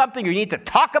do something. You need to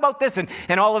talk about this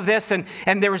and all of this. And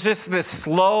there was just this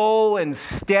slow and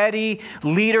steady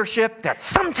leadership that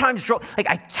sometimes drove, like,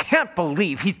 I can't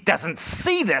believe he doesn't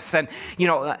see this. And,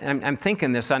 I'm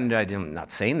thinking this, I'm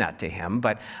not saying that to him,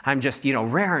 but I'm just,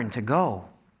 raring to go.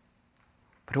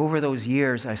 But over those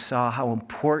years, I saw how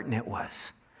important it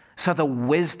was. I saw the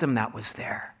wisdom that was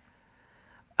there.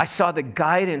 I saw the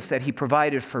guidance that he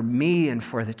provided for me and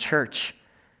for the church.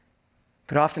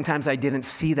 But oftentimes I didn't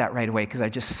see that right away because I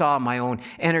just saw my own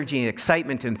energy and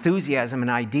excitement, enthusiasm, and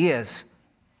ideas.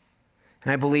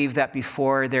 And I believe that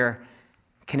before there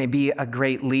can be a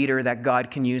great leader that God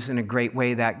can use in a great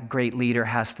way, that great leader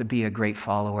has to be a great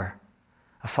follower,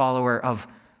 a follower of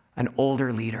an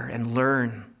older leader, and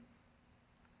learn.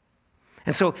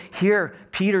 And so here,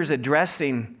 Peter's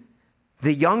addressing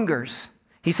the youngers.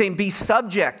 He's saying, be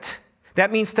subject.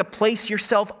 That means to place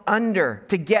yourself under,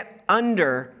 to get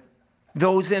under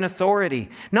those in authority.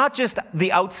 Not just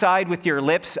the outside with your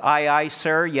lips, aye,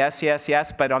 sir,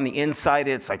 yes, but on the inside,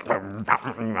 it's like,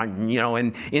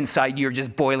 and inside you're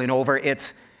just boiling over.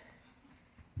 It's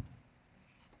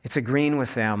agreeing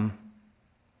with them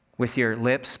with your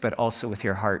lips, but also with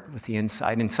your heart, with the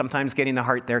inside. And sometimes getting the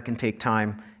heart there can take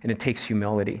time, and it takes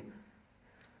humility.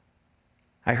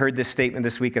 I heard this statement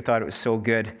this week. I thought it was so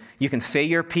good. You can say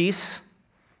your piece,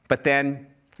 but then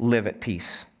live at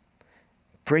peace.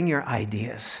 Bring your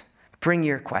ideas. Bring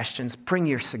your questions. Bring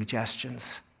your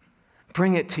suggestions.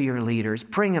 Bring it to your leaders.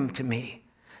 Bring them to me.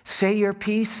 Say your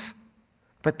piece,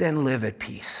 but then live at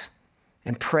peace.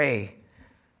 And pray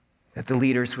that the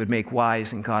leaders would make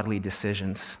wise and godly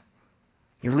decisions.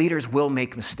 Your leaders will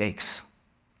make mistakes.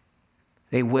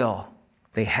 They will.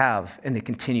 They have, and they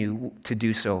continue to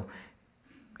do so.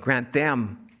 Grant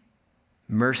them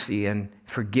mercy and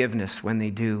forgiveness when they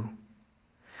do.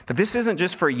 But this isn't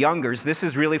just for youngers. This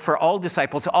is really for all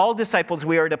disciples. All disciples,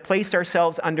 we are to place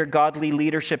ourselves under godly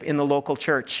leadership in the local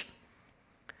church.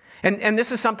 And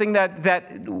this is something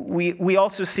that we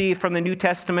also see from the New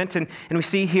Testament, and we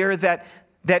see here that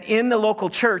in the local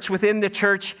church, within the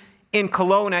church in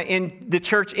Kelowna, in the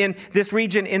church in this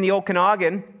region in the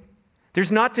Okanagan,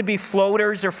 there's not to be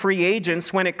floaters or free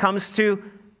agents when it comes to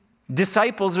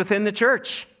disciples within the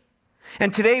church.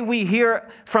 And today we hear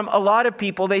from a lot of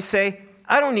people, they say,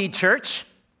 I don't need church.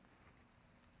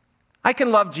 I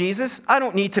can love Jesus. I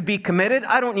don't need to be committed.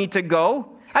 I don't need to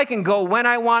go. I can go when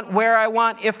I want, where I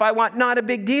want, if I want. Not a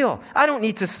big deal. I don't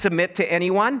need to submit to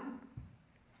anyone.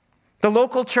 The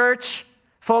local church,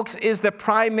 folks, is the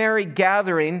primary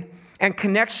gathering and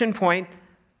connection point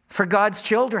for God's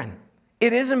children.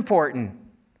 It is important.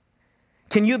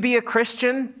 Can you be a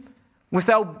Christian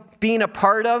without being a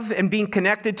part of and being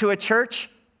connected to a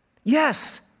church?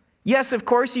 Yes. Yes, of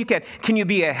course you can. Can you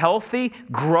be a healthy,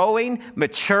 growing,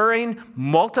 maturing,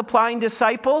 multiplying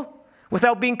disciple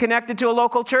without being connected to a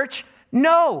local church?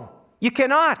 No, you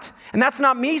cannot. And that's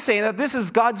not me saying that. This is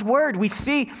God's word. We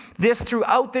see this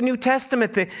throughout the New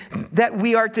Testament, that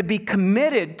we are to be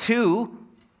committed to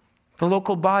the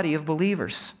local body of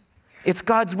believers. It's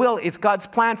God's will. It's God's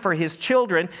plan for his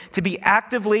children to be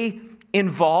actively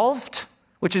involved,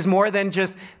 which is more than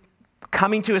just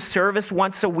coming to a service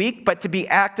once a week, but to be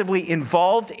actively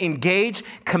involved, engaged,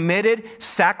 committed,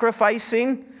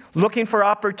 sacrificing, looking for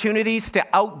opportunities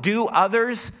to outdo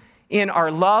others in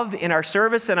our love, in our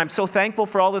service. And I'm so thankful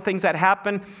for all the things that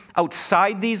happen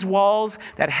outside these walls,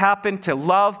 that happen to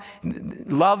love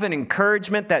and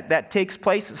encouragement that takes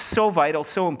place. It's so vital,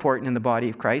 so important in the body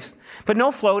of Christ. But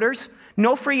no floaters,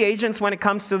 no free agents when it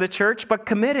comes to the church, but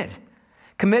committed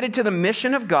to the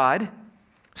mission of God,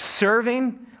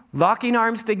 serving, locking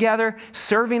arms together,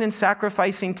 serving and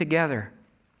sacrificing together.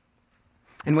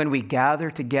 And when we gather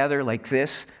together like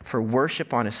this for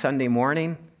worship on a Sunday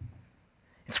morning,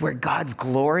 it's where God's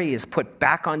glory is put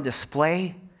back on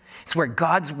display. It's where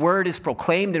God's word is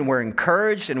proclaimed, and we're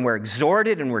encouraged, and we're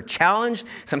exhorted, and we're challenged.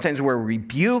 Sometimes we're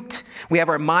rebuked. We have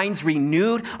our minds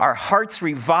renewed, our hearts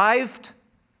revived.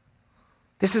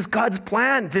 This is God's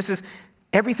plan. This is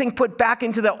everything put back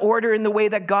into the order in the way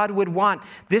that God would want.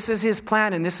 This is his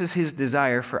plan, and this is his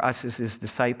desire for us as his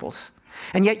disciples.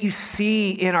 And yet you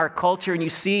see in our culture, and you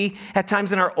see at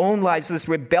times in our own lives, this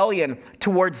rebellion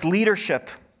towards leadership.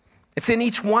 It's in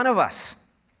each one of us.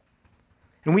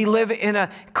 And we live in a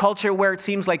culture where it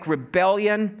seems like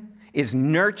rebellion is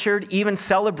nurtured, even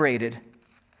celebrated.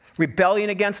 Rebellion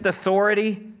against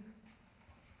authority.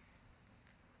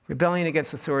 Rebellion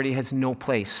against authority has no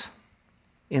place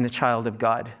in the child of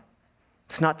God.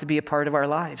 It's not to be a part of our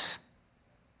lives.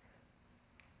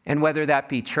 And whether that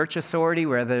be church authority,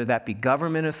 whether that be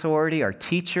government authority, our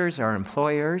teachers, our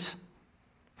employers,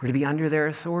 we're to be under their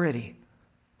authority.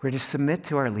 We're to submit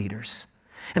to our leaders.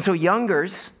 And so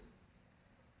youngers,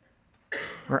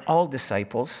 or all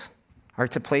disciples, are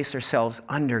to place ourselves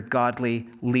under godly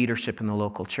leadership in the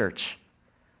local church.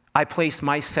 I place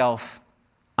myself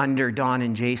under Don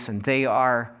and Jason. They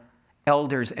are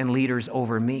elders and leaders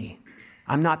over me.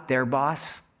 I'm not their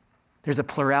boss. There's a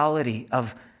plurality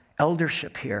of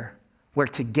eldership here, where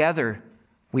together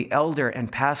we elder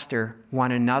and pastor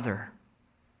one another.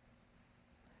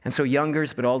 And so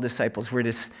youngers, but all disciples, we're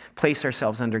to place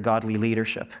ourselves under godly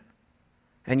leadership.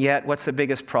 And yet, what's the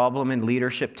biggest problem in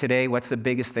leadership today? What's the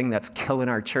biggest thing that's killing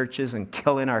our churches and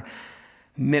killing our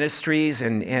ministries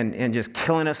and just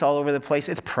killing us all over the place?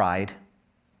 It's pride.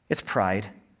 It's pride.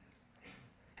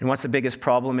 And what's the biggest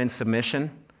problem in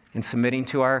submission, in submitting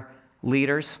to our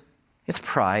leaders? It's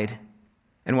pride.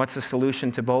 And what's the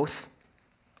solution to both?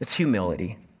 It's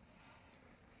humility.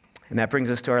 And that brings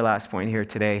us to our last point here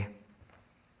today.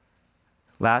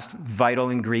 Last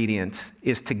vital ingredient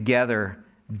is together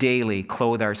daily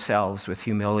clothe ourselves with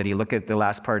humility. Look at the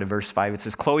last part of verse 5. It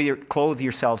says, clothe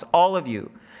yourselves, all of you,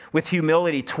 with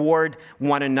humility toward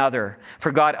one another.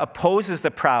 For God opposes the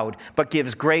proud, but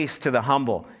gives grace to the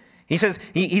humble. He says,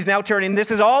 he's now turning, this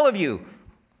is all of you.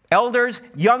 Elders,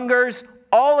 youngers,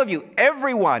 all of you,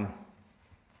 everyone.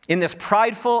 In this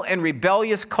prideful and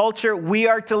rebellious culture, we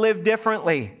are to live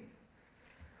differently.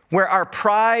 Where our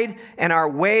pride and our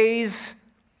ways,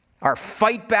 our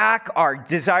fight back, our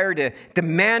desire to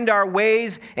demand our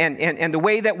ways and the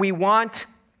way that we want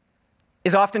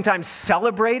is oftentimes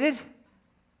celebrated.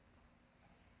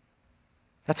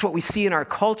 That's what we see in our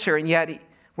culture, and yet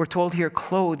we're told here,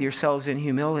 clothe yourselves in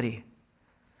humility.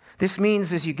 This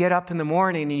means as you get up in the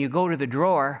morning and you go to the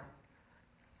drawer,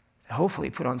 hopefully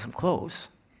put on some clothes,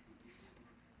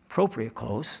 appropriate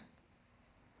clothes.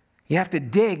 You have to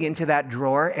dig into that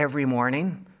drawer every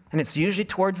morning. And it's usually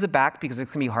towards the back because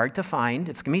it's going to be hard to find.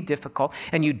 It's going to be difficult.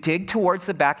 And you dig towards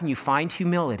the back and you find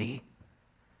humility.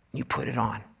 And you put it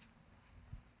on.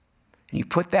 And you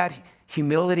put that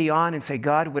humility on and say,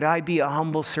 God, would I be a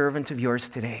humble servant of yours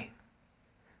today?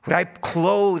 Would I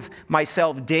clothe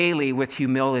myself daily with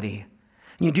humility?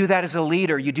 And you do that as a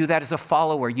leader. You do that as a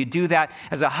follower. You do that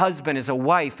as a husband, as a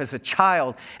wife, as a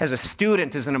child, as a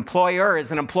student, as an employer,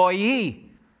 as an employee,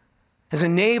 as a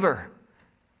neighbor.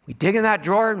 We dig in that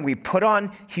drawer and we put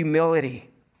on humility.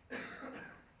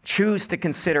 Choose to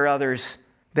consider others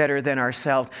better than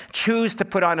ourselves. Choose to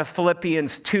put on a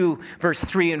Philippians 2, verse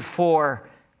 3 and 4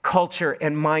 culture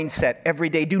and mindset every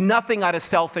day. Do nothing out of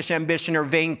selfish ambition or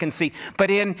vain conceit,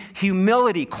 but in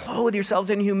humility. Clothe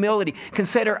yourselves in humility.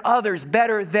 Consider others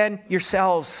better than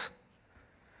yourselves.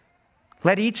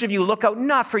 Let each of you look out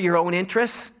not for your own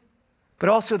interests, but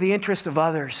also the interests of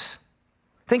others.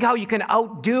 Think how you can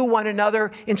outdo one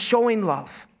another in showing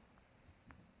love.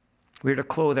 We're to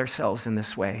clothe ourselves in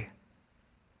this way.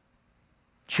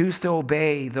 Choose to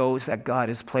obey those that God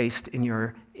has placed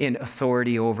in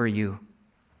authority over you.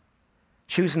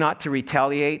 Choose not to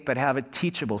retaliate, but have a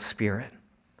teachable spirit.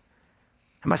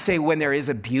 I must say, when there is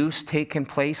abuse taking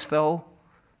place, though,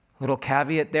 little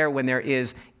caveat there, when there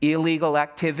is illegal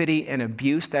activity and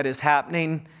abuse that is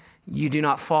happening, you do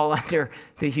not fall under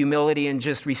the humility and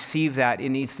just receive that. It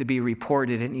needs to be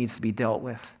reported. It needs to be dealt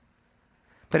with.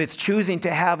 But it's choosing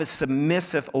to have a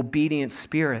submissive, obedient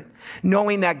spirit,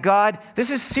 knowing that God,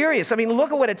 this is serious. I mean,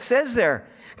 look at what it says there.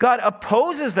 God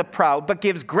opposes the proud, but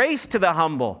gives grace to the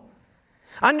humble.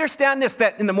 Understand this,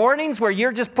 that in the mornings where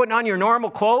you're just putting on your normal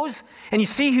clothes and you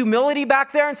see humility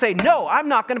back there and say, no, I'm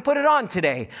not going to put it on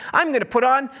today. I'm going to put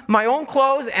on my own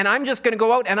clothes and I'm just going to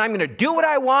go out and I'm going to do what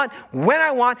I want, when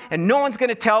I want, and no one's going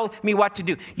to tell me what to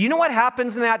do. You know what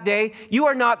happens in that day? You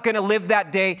are not going to live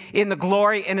that day in the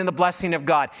glory and in the blessing of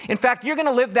God. In fact, you're going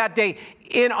to live that day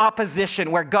in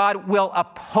opposition where God will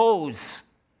oppose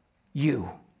you.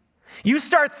 You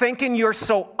start thinking you're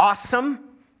so awesome,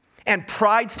 and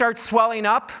pride starts swelling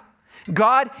up,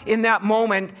 God in that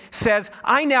moment says,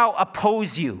 I now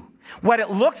oppose you. What it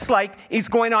looks like is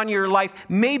going on in your life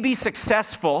may be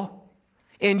successful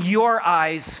in your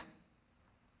eyes,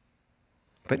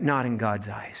 but not in God's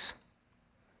eyes.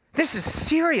 This is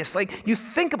serious. Like, you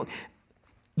think about,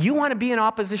 you want to be in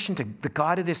opposition to the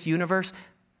God of this universe?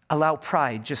 Allow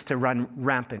pride just to run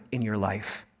rampant in your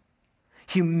life.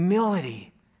 Humility.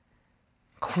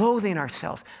 Clothing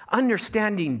ourselves,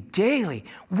 understanding daily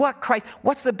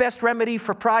what's the best remedy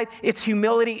for pride? It's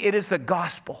humility. It is the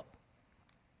gospel.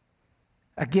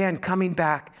 Again, coming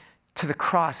back to the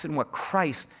cross and what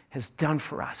Christ has done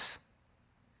for us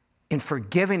in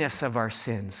forgiving us of our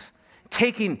sins,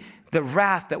 taking the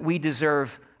wrath that we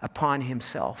deserve upon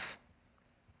himself.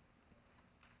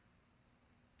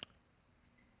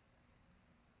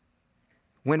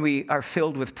 When we are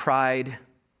filled with pride,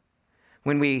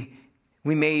 when we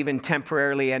may even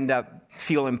temporarily end up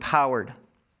feel empowered,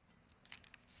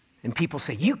 and people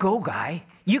say, "You go, guy.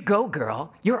 You go,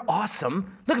 girl. You're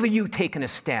awesome. Look at you taking a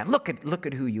stand. Look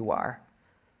at who you are."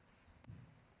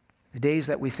 The days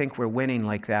that we think we're winning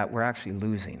like that, we're actually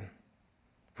losing.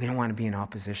 We don't want to be in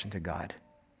opposition to God.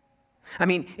 I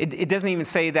mean, it doesn't even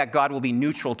say that God will be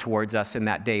neutral towards us in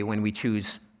that day when we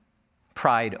choose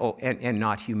pride and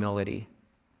not humility.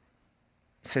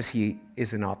 It says he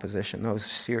is in opposition. Those are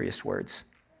serious words.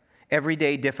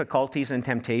 Everyday difficulties and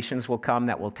temptations will come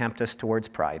that will tempt us towards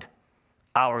pride.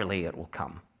 Hourly it will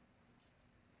come.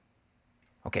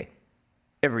 Okay,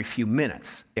 every few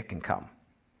minutes it can come.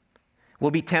 We'll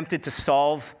be tempted to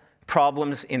solve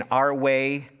problems in our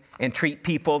way and treat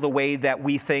people the way that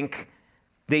we think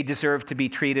they deserve to be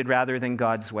treated rather than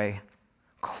God's way.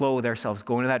 Clothe ourselves.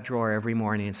 Go into that drawer every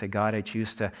morning and say, "God, I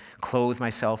choose to clothe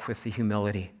myself with the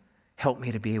humility. Help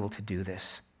me to be able to do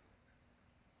this."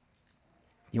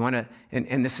 You want to,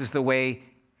 and this is the way,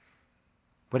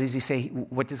 what does he say?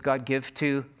 What does God give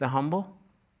to the humble?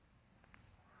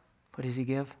 What does he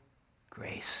give?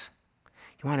 Grace.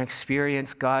 You want to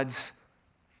experience God's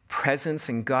presence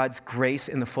and God's grace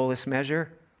in the fullest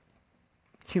measure?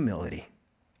 Humility.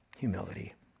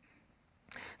 Humility.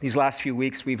 These last few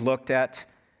weeks we've looked at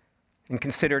and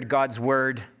considered God's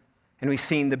word, and we've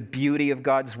seen the beauty of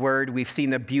God's word. We've seen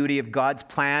the beauty of God's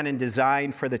plan and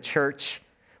design for the church.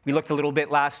 We looked a little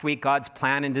bit last week, God's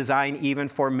plan and design even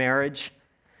for marriage,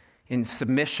 in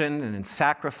submission and in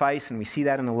sacrifice, and we see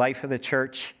that in the life of the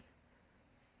church.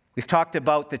 We've talked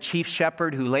about the chief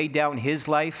shepherd who laid down his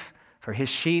life for his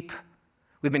sheep.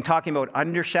 We've been talking about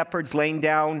under-shepherds laying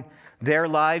down their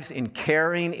lives in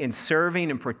caring, in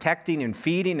serving, and protecting, and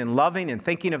feeding, and loving, and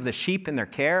thinking of the sheep in their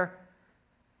care.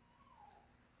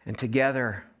 And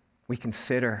together we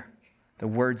consider the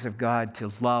words of God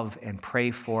to love and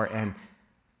pray for and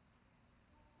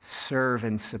serve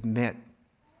and submit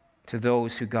to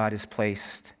those who God has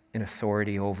placed in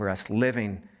authority over us,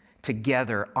 living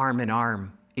together, arm in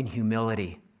arm, in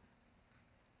humility.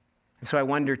 And so I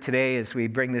wonder today, as we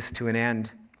bring this to an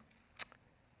end,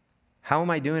 how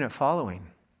am I doing at following?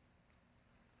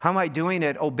 How am I doing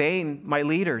at obeying my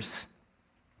leaders?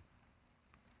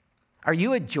 Are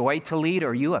you a joy to lead, or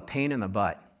are you a pain in the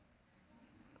butt?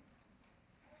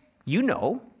 You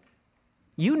know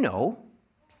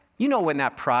when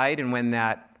that pride and when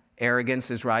that arrogance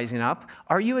is rising up.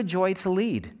 Are you a joy to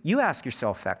lead? You ask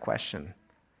yourself that question.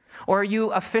 Or are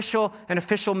you an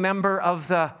official member of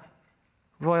the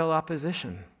royal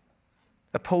opposition,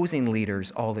 opposing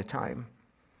leaders all the time?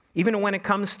 Even when it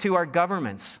comes to our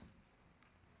governments.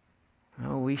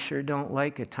 Oh, we sure don't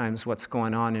like at times what's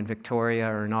going on in Victoria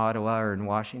or in Ottawa or in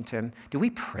Washington. Do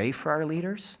we pray for our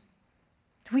leaders?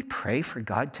 Do we pray for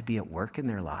God to be at work in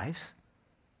their lives?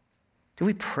 Do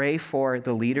we pray for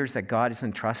the leaders that God has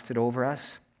entrusted over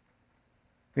us?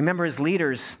 Remember, as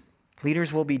leaders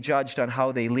will be judged on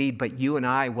how they lead, but you and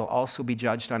I will also be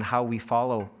judged on how we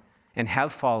follow and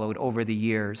have followed over the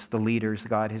years the leaders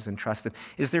God has entrusted.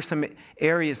 Is there some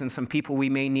areas and some people we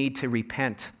may need to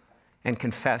repent and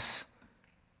confess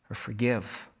or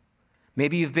forgive?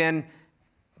 Maybe you've been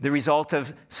the result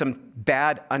of some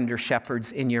bad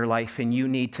under-shepherds in your life, and you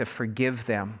need to forgive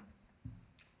them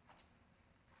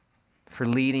for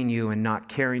leading you and not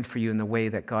caring for you in the way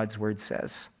that God's word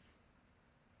says.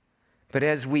 But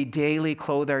as we daily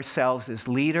clothe ourselves as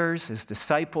leaders, as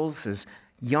disciples, as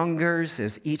youngers,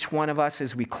 as each one of us,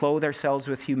 as we clothe ourselves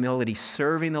with humility,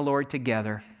 serving the Lord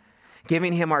together,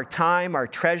 giving him our time, our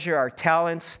treasure, our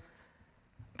talents,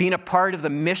 being a part of the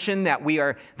mission that we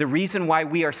are, the reason why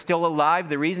we are still alive.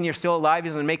 The reason you're still alive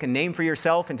is to make a name for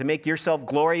yourself and to make yourself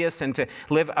glorious and to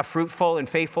live a fruitful and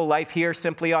faithful life here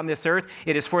simply on this earth.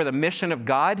 It is for the mission of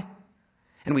God.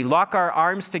 And we lock our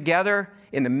arms together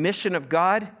in the mission of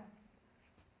God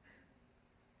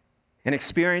and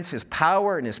experience his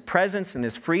power and his presence and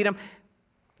his freedom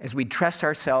as we trust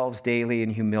ourselves daily in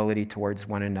humility towards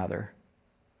one another.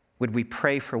 Would we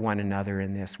pray for one another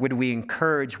in this? Would we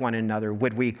encourage one another?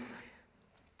 Would we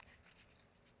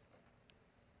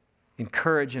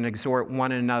encourage and exhort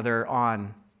one another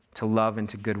on to love and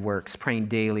to good works, praying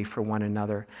daily for one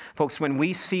another? Folks, when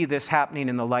we see this happening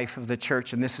in the life of the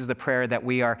church, and this is the prayer that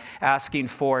we are asking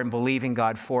for and believing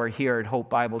God for here at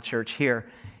Hope Bible Church, here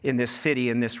in this city,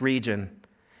 in this region,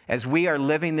 as we are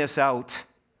living this out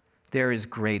there is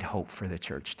great hope for the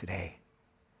church today.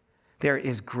 There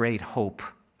is great hope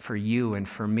for you and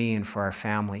for me and for our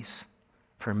families,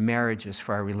 for marriages,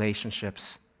 for our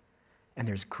relationships, and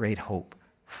there's great hope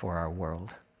for our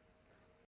world.